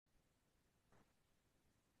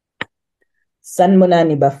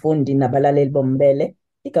Sanibonani bafundi nabalaleli bombele.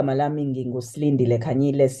 Igama lami nginguSilindile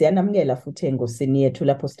Khanyile. Siyanamukela futhi engosini yethu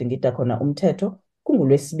lapho sidingida khona umthetho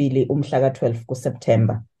kunguLwesibili umhla ka-12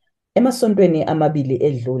 kuSepthemba. Emasontweni amabili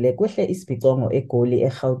edlule kwehle isibhicongo eGoli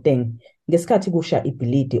eGauteng ngesikhathi kusha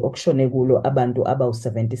ibhilidi okushone kulo abantu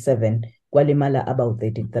abawu-77 kwalimala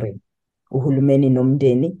abawu-33. Uhulumeni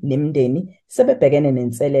nemindeni sebebhekene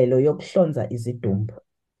nenselelo yokuhlonza izidumbu.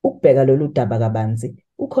 Ukubheka lolu daba kabanzi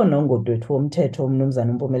ukhona ongotwethu womthetho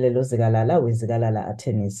umnumzane uMpumelelo UZikalala weZikalala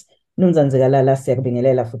Attorneys. Mnumzane Zikalala,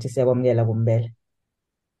 siyakubingelela futhi siyakwamukela kumbele.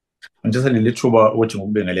 Ngithatha leli thuba ukuthi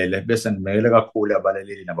ngikubingelele bese ngibingelele kakhulu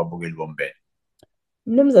abalaleli nababukeli bombele.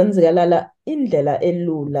 Mnumzane Zikalala, indlela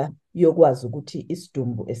elula yokwazi ukuthi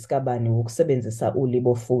isidumbu esikabani ukusebenzisa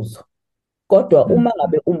ulibofuzo. Kodwa Mm. uma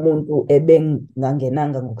ngabe umuntu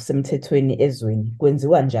ebengangenanga ngokusemthethweni ezweni,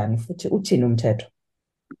 kwenziwa njani futhi uthini umthetho?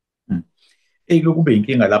 Mm. Kube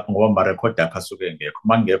inkinga lapho ngoba amarekhodi akhe asuke engekho.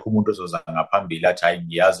 Uma ngekho umuntu ozoza ngaphambili athi hayi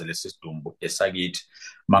ngiyazi lesi sidumbu esakithi.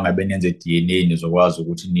 Uma ngabe nenze i-DNA nizokwazi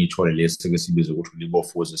ukuthi niyithole lesi-ke sibize ukuthi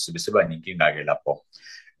ulibofuzo, sibe siba nenkinga-ke lapho.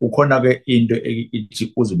 Kukhona-ke into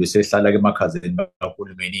ithi uzobe sehlala-ke emakhazeni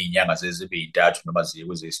kahulumeni iy'nyanga sezibe yintathu noma ziye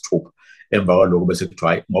kweziyisithupha. Emva kwalokho bese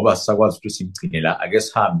kuthiwa hayi ngoba sisakwazi ukuthi simgcine la, ake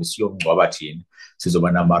sihambe siyomngcwaba thina.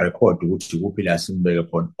 Sizoba namarekhodi ukuthi ikuphi la simbeke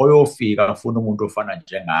khona. Oyofika afuna umuntu ofana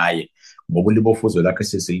njengaye ngoba ulibofuzo lakhe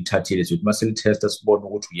sesilithathile sithi uma silithesta sibone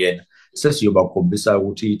ukuthi uyena, sesiyobakhombisa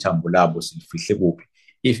ukuthi ithambo labo silifihle kuphi.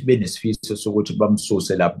 If benesifiso sokuthi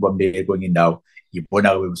bamsuse lapho bambeke kwenye indawo,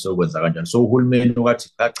 yibona-ke besokwenza kanjani. So uhulumeni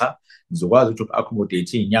ukathi cha, ngizokwazi ukuthi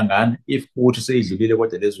uku-accommodate iy'nyangana. If ukuthi seyidlulile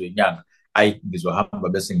kodwa lezo y'nyanga, ayi ngizohamba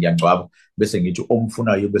bese ngiyangcwaba bese ngithi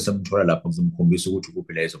omfunayo bese mthola lapho, ngizomkhombisa ukuthi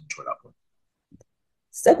kuphi la ezomthola khona.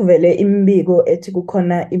 Sekuvele imibiko ethi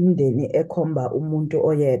kukhona imindeni ekhomba umuntu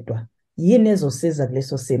oyedwa. Yini ezosiza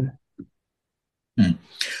kuleso simo? Mm.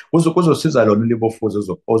 Kuzosiza lona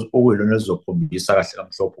ulibofuzo okuyilona elizokhombisa kahle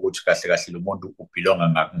kamhlophe ukuthi kahle kahle lo muntu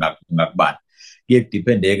ubhilonga ngakubani. Kuye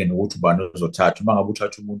kudiphendeke nokuthi ubani ozothatha. Uma ngabe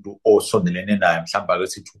uthatha umuntu osondelene naye, mhlawumbe ake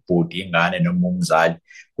sithi ubhodi, ingane noma umzali,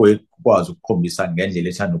 kuye kukwazi ukukhombisa ngendlela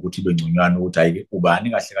ethanda ukuthi ibe ngconywana ukuthi hayi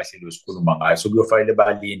ubani kahle kahle lo sikhuluma ngayo. So kuyofanele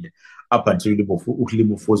balinde up until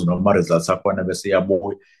ulibofuzo noma ama-results akhona bese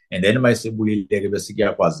yabuya, and then uma esebuyile-ke bese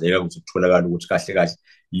kuyakwazeka ukuthi kutholakala ukuthi kahle kahle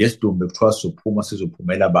lesidumbu ekuthiwa sizophuma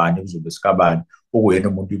sizophumela bani, kuzobe sikabani, okuyena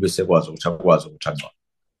umuntu bese ekwazi ukuthi akwazi ukuthi angcwabe.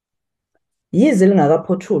 Yize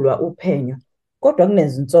lingakaphothulwa uphenyo, kodwa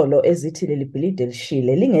kunezinsolo ezithi leli bhilidi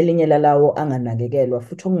elishile lingelinye lalawo anganakekelwa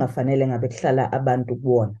futhi okungafanele ngabe kuhlala abantu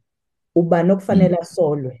kuwona. Ubani okufanele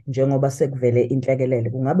asolwe njengoba sekuvele inhlekelele?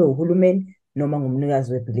 Kungabe uhulumeni noma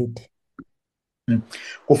ngumnikazi webhilidi?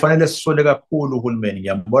 Kufanele sisole kakhulu uhulumeni.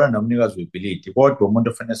 Ngiyambona nomnikazi webhilidi, kodwa umuntu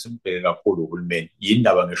ofanele simbheke kakhulu uhulumeni. Yini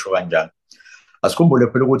ndaba ngisho kanjalo? Asikhumbule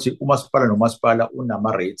phela ukuthi umasipala nomasipala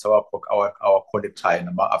unama-rates awakholekthayo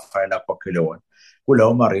noma afanele akhokhele wona.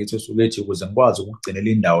 Kulawo ma-rates esuke ethi ukuze ngikwazi ukugcinela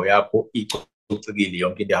indawo yakho icocekile,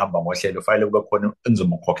 yonke into ihamba ngohlelo, fanele kube khona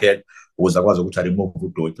engizomkhokhela ukuze akwazi ukuthi a-remove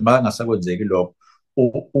udoti. Uma kungasakwenzeki lokho,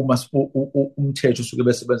 umthetho usuke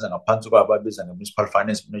besebenza ngaphansi kwabo abiza nge-Municipal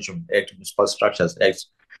Finance Management Act, Municipal Structures Act,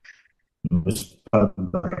 Municipal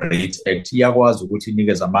Rates Act, iyakwazi ukuthi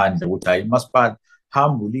inikeze amandla ukuthi hayi umasipala,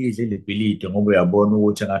 hamba ulidle le bhilidi ngoba uyabona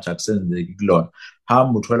ukuthi engathi akusenzeki kulona.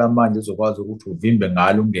 Hamba uthola amandla ezokwazi ukuthi uvimbe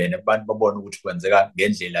ngalo ungene, abantu babone ukuthi kwenzeka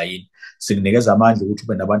ngendlela yini. Sikunikeza amandla ukuthi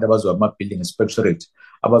ube nabantu abazoba ama-building inspectorate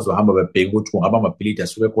abazohamba bebheke ukuthi kungaba amabhilidi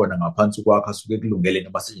asuke khona ngaphansi kwakho asuke kulungele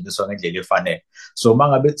noma asetshenziswa ngendlela efanele. So uma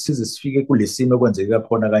ngabe size sifike kule simo ekwenzeka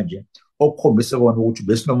khona kanje, okukhombisa kona ukuthi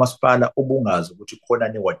besinomasipala obungazi ukuthi khona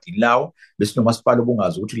newadini lawo, besinomasipala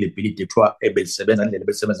obungazi ukuthi le bhilidi ekuthiwa ebelisebenza ngendlela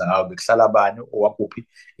ebelisebenza ngayo bekuhlala abani, owakuphi,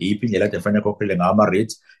 iyiphi indlela kade fanele ekhokhele ngayo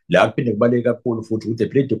ama-rates. La kuphinde kubaluleke kakhulu futhi ukuthi le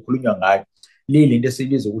bhilidi ekukhulunywa ngayo liyinto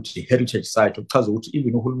esiyibiza ukuthi i-heritage site, okuchaza ukuthi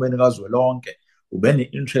even uhulumeni kazwelonke ube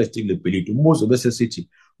ne-interest kule bhilidi. Umbuzo bese sithi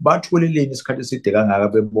batholeleni isikhathi eside kangaka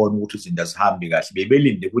bebona ukuthi izinto azihambi kahle,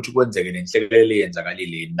 bebelinde ukuthi kwenzeke nenhlekelele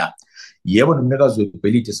eyenzakalile na? Yebo, nomnikazi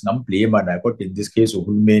webhilidi singamblema naye, kodwa in this case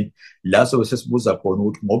uhulumeni, la sobe sesibuza khona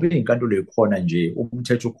ukuthi ngoba inkantolo ikhona nje,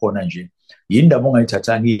 umthetho ukhona nje, yini ndaba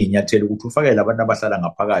ongayithathanga iy'nyathelo ukuthi ufakele abantu abahlala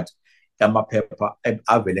ngaphakathi amaphepha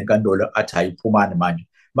avele enkantolo athi ayiphumane manje,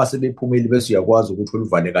 base bephumile bese uyakwazi ukuthi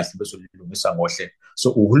uluvale kahle bese ulilungisa ngohlelo.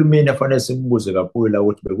 So uhulumeni afanele simbuze kakhulu la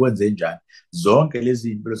ukuthi bekwenze njani zonke lezi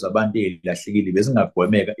iy'mpilo zabantu ey'lahlekile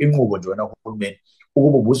bezingagwemeka. Inqubo nje wena uhulumeni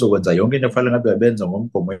ukuba ubuzokwenza yonke into efanele ngabe uyabenza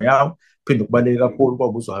ngomgomo yawo, phinde kubaluleke kakhulu ukuba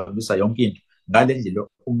ubuzohambisa yonke into ngale ndlela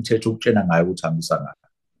umthetho ukutshena ngayo ukuthi hambisa ngayo.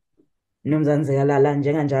 Mnumzane Zikalala,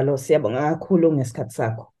 njenganjalo siyabonga kakhulu ngesikhathi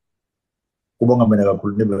sakho. Kubonga mina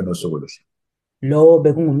kakhulu, nibe nosuku oluhle. Lo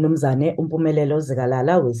bekungumnumzane uMpumelelo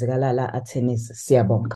Zikalala weZikalala Attorneys. Siyabonga.